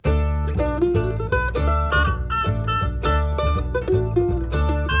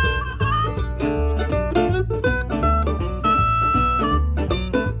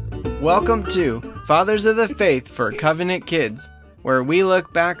Welcome to Fathers of the Faith for Covenant Kids, where we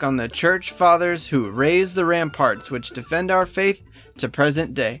look back on the church fathers who raised the ramparts which defend our faith to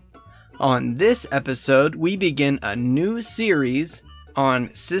present day. On this episode, we begin a new series on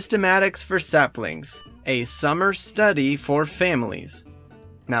Systematics for Saplings, a summer study for families.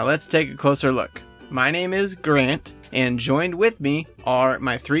 Now let's take a closer look. My name is Grant, and joined with me are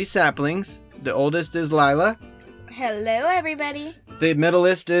my three saplings. The oldest is Lila. Hello, everybody. The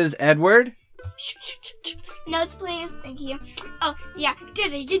middleest is Edward. Notes, please. Thank you. Oh, yeah.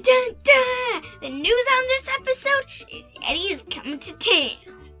 Da-da-da-da-da. The news on this episode is Eddie is coming to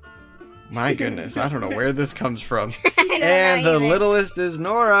town. My goodness, I don't know where this comes from. I don't And know the either. littlest is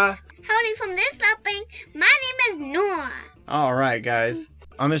Nora. Howdy from this laping. My name is Noah. All right, guys.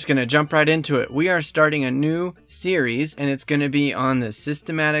 I'm just going to jump right into it. We are starting a new series, and it's going to be on the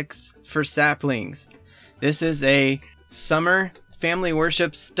Systematics for Saplings. This is a summer family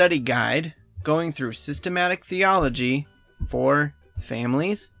worship study guide going through systematic theology for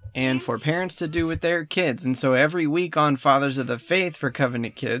families and for parents to do with their kids. And so every week on Fathers of the Faith for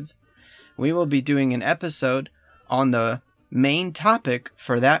Covenant Kids, we will be doing an episode on the main topic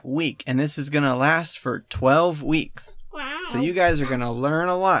for that week. And this is going to last for 12 weeks. Wow. So you guys are going to learn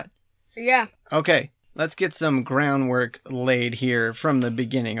a lot. Yeah. Okay, let's get some groundwork laid here from the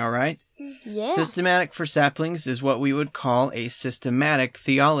beginning, all right? Yeah. Systematic for Saplings is what we would call a systematic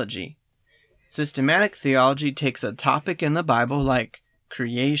theology. Systematic theology takes a topic in the Bible like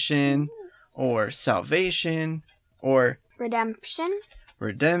creation or salvation or Redemption.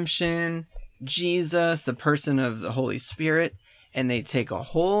 Jesus, the person of the Holy Spirit, and they take a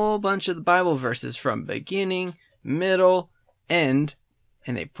whole bunch of the Bible verses from beginning, middle, end,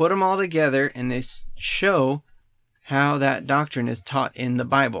 and they put them all together and they show how that doctrine is taught in the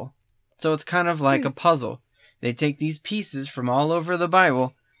Bible. So it's kind of like a puzzle. They take these pieces from all over the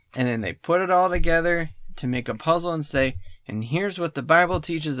Bible and then they put it all together to make a puzzle and say, and here's what the Bible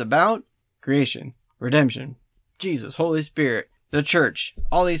teaches about creation, redemption, Jesus, Holy Spirit, the church,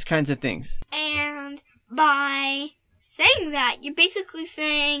 all these kinds of things. And by saying that, you're basically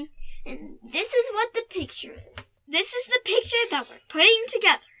saying, and this is what the picture is. This is the picture that we're putting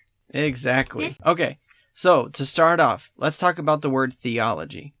together. Exactly. Okay, so to start off, let's talk about the word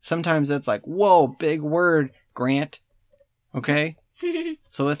theology. Sometimes it's like, whoa, big word, Grant. Okay?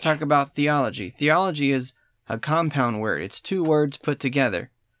 So let's talk about theology. Theology is a compound word. It's two words put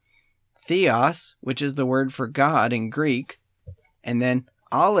together. Theos, which is the word for God in Greek, and then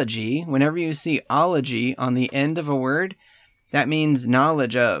ology. Whenever you see ology on the end of a word, that means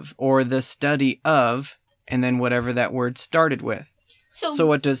knowledge of, or the study of, and then whatever that word started with. So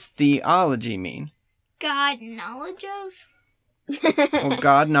what does theology mean? God knowledge of? Well,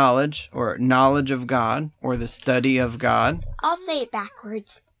 God knowledge, or knowledge of God, or the study of God. I'll say it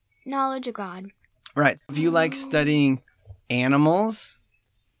backwards. Knowledge of God. Right. If you like studying animals,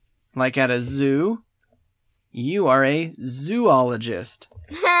 like at a zoo, you are a zoologist.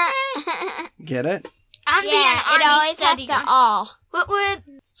 Get it? I'd Yeah, be an it always has study. to all. What would?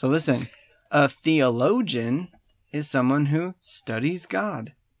 So listen, a theologian is someone who studies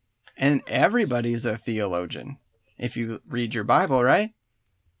God. And everybody's a theologian. If you read your Bible, right?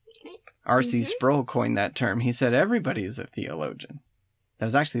 R.C. Sproul coined that term. He said everybody's a theologian. That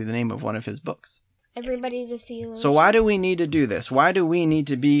was actually the name of one of his books. Everybody's a theologian. So why do we need to do this? Why do we need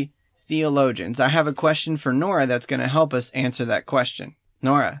to be theologians? I have a question for Nora that's going to help us answer that question.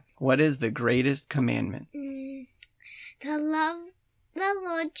 Nora, what is the greatest commandment? To love the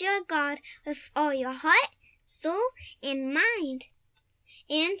Lord your God with all your heart, soul, and mind,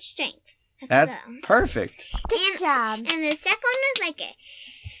 and strength. That's well. perfect. Good job. And the second one was like it.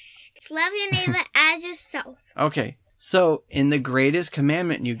 It's love your neighbor as yourself. Okay, so in the greatest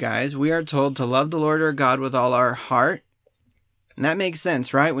commandment, you guys, we are told to love the Lord our God with all our heart. And that makes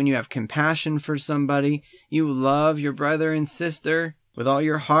sense, right? When you have compassion for somebody, you love your brother and sister with all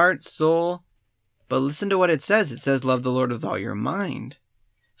your heart, soul. But listen to what it says. It says love the Lord with all your mind.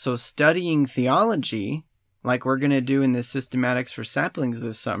 So studying theology, like we're going to do in the Systematics for Saplings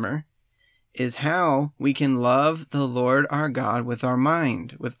this summer, is how we can love the Lord our God with our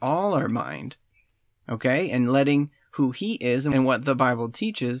mind, with all our mind. Okay? And letting who He is and what the Bible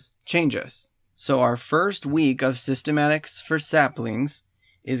teaches change us. So our first week of Systematics for Saplings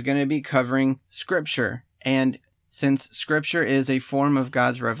is going to be covering Scripture. And since Scripture is a form of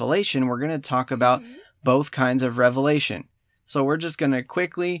God's revelation, we're going to talk about both kinds of revelation. So we're just going to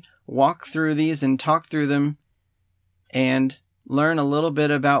quickly walk through these and talk through them and learn a little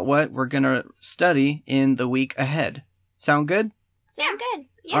bit about what we're going to study in the week ahead. Sound good? Sound good.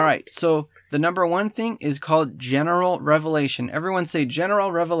 Yeah. All right, so the number one thing is called general revelation. Everyone say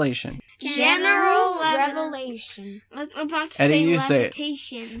general revelation. General revelation. I was about to Eddie, say you say it.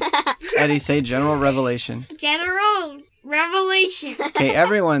 levitation. Eddie, say general revelation. General revelation. Okay,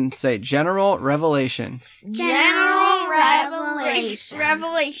 everyone say general revelation. General revelation.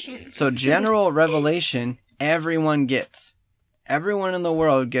 Revelation. So general revelation, everyone gets. Everyone in the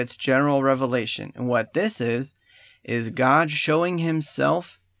world gets general revelation. And what this is God showing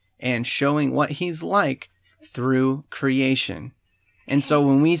himself and showing what he's like through creation. And so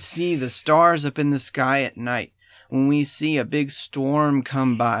when we see the stars up in the sky at night, when we see a big storm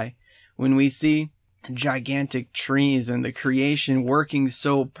come by, when we see gigantic trees and the creation working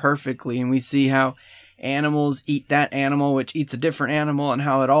so perfectly, and we see how animals eat that animal, which eats a different animal, and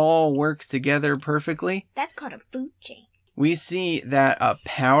how it all works together perfectly, That's called a food chain. we see that a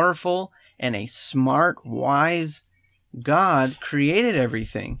powerful and a smart, wise God created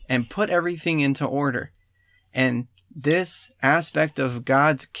everything and put everything into order. And this aspect of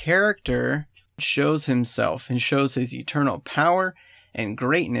God's character shows himself and shows his eternal power and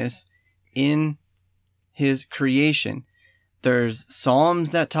greatness in his creation. There's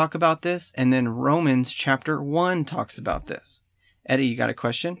Psalms that talk about this, and then Romans chapter 1 talks about this. Eddie, you got a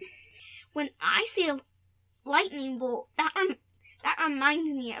question? When I see a lightning bolt, that reminds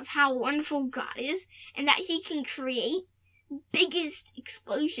me of how wonderful God is and that he can create biggest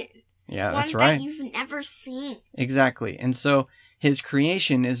explosion. Yeah, ones that's right. that you've never seen. Exactly. And so his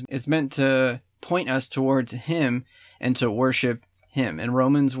creation is meant to point us towards him and to worship him. And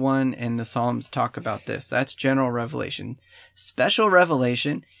Romans 1 and the Psalms talk about this. That's general revelation. Special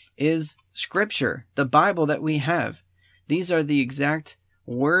revelation is Scripture, the Bible that we have. These are the exact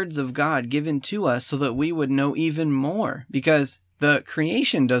words of God given to us so that we would know even more. Because the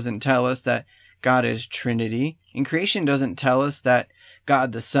creation doesn't tell us that God is Trinity. And creation doesn't tell us that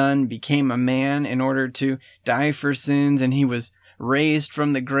God the Son became a man in order to die for sins, and he was raised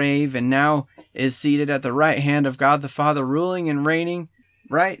from the grave and now is seated at the right hand of God the Father, ruling and reigning,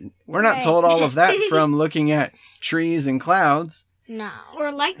 right? We're not Right. told all of that from looking at trees and clouds. No.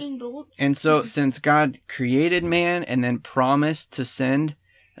 Or lightning bolts. And so since God created man and then promised to send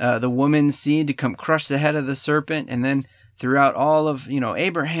the woman's seed to come crush the head of the serpent, and then throughout all of,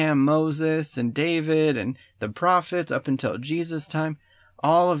 Abraham, Moses, and David, and the prophets up until Jesus' time,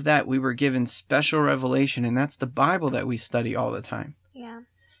 all of that we were given special revelation, and that's the Bible that we study all the time. Yeah.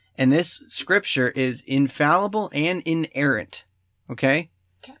 And this scripture is infallible and inerrant. Okay?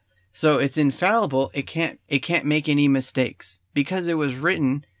 Okay. So it's infallible, it can't make any mistakes because it was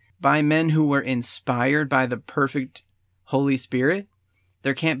written by men who were inspired by the perfect Holy Spirit.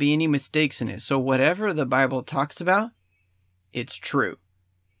 There can't be any mistakes in it. So whatever the Bible talks about, it's true.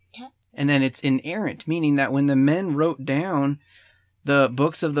 Okay. And then it's inerrant, meaning that when the men wrote down the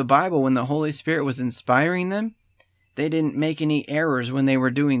books of the Bible, when the Holy Spirit was inspiring them, they didn't make any errors when they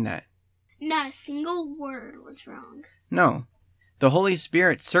were doing that. Not a single word was wrong. No. The Holy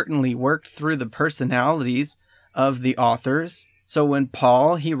Spirit certainly worked through the personalities of the authors. So when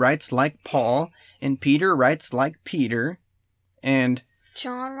Paul, he writes like Paul, and Peter writes like Peter, and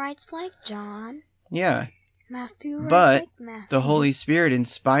John writes like John. yeah, Matthew writes But like Matthew. the Holy Spirit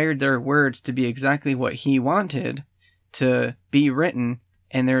inspired their words to be exactly what he wanted to be written,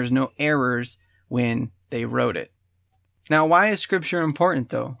 and there's no errors when they wrote it. Now, why is Scripture important,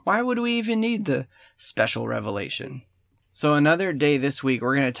 though? Why would we even need the special revelation? So another day this week,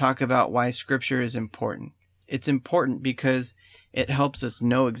 we're going to talk about why Scripture is important. It's important because it helps us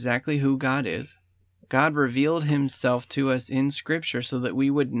know exactly who God is. God revealed himself to us in Scripture so that we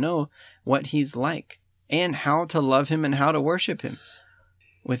would know what he's like and how to love him and how to worship him.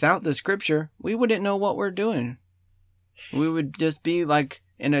 Without the Scripture, we wouldn't know what we're doing. We would just be like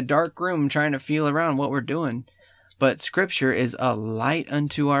in a dark room trying to feel around what we're doing. But Scripture is a light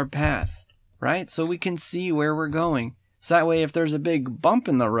unto our path, right? So we can see where we're going. So that way, if there's a big bump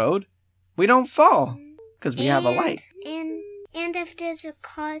in the road, we don't fall because we have a light. And if there's a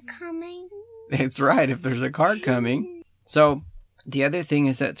car coming. That's right, if there's a car coming. So the other thing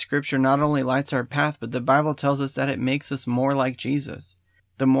is that Scripture not only lights our path, but the Bible tells us that it makes us more like Jesus.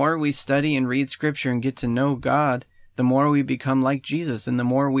 The more we study and read Scripture and get to know God, the more we become like Jesus and the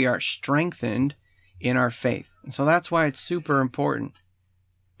more we are strengthened in our faith. And so that's why it's super important.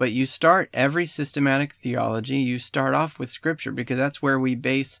 But you start every systematic theology, you start off with Scripture because that's where we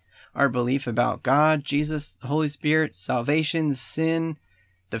base our belief about God, Jesus, the Holy Spirit, salvation, sin,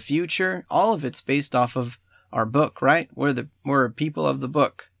 the future. All of it's based off of our book, right? We're people of the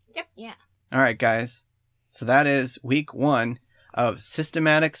book. Yep. Yeah. All right, guys. So that is week 1 of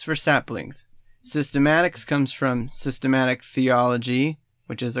Systematics for Saplings. Systematics comes from systematic theology,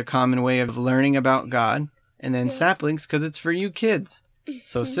 which is a common way of learning about God, and then saplings because it's for you kids.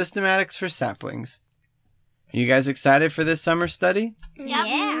 So systematics for saplings. Are you guys excited for this summer study?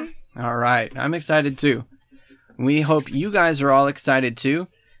 Yeah. All right, I'm excited too. We hope you guys are all excited too.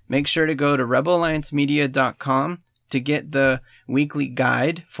 Make sure to go to rebelalliancemedia.com to get the weekly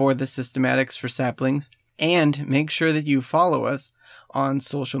guide for the systematics for saplings, and make sure that you follow us on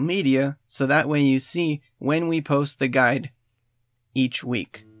social media so that way you see when we post the guide each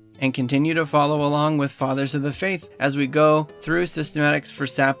week. And continue to follow along with Fathers of the Faith as we go through systematics for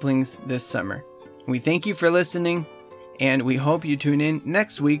saplings this summer. We thank you for listening, and we hope you tune in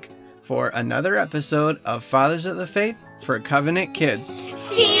next week for another episode of Fathers of the Faith for Covenant Kids.